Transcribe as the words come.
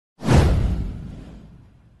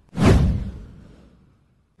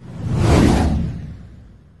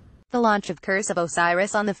The launch of Curse of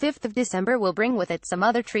Osiris on the 5th of December will bring with it some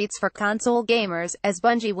other treats for console gamers, as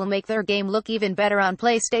Bungie will make their game look even better on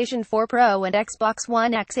PlayStation 4 Pro and Xbox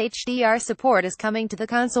One X. HDR support is coming to the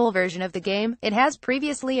console version of the game. It has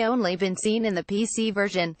previously only been seen in the PC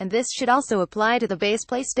version, and this should also apply to the base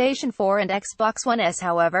PlayStation 4 and Xbox One S.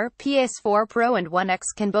 However, PS4 Pro and One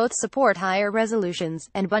X can both support higher resolutions,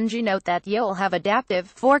 and Bungie note that you'll have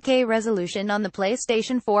adaptive 4K resolution on the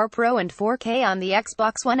PlayStation 4 Pro and 4K on the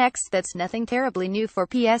Xbox One X. That's nothing terribly new for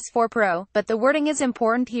PS4 Pro, but the wording is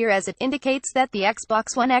important here as it indicates that the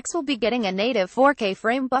Xbox One X will be getting a native 4K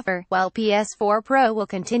frame buffer, while PS4 Pro will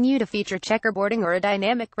continue to feature checkerboarding or a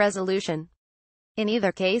dynamic resolution. In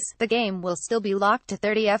either case, the game will still be locked to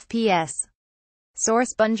 30 FPS.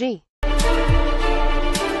 Source: Bungie.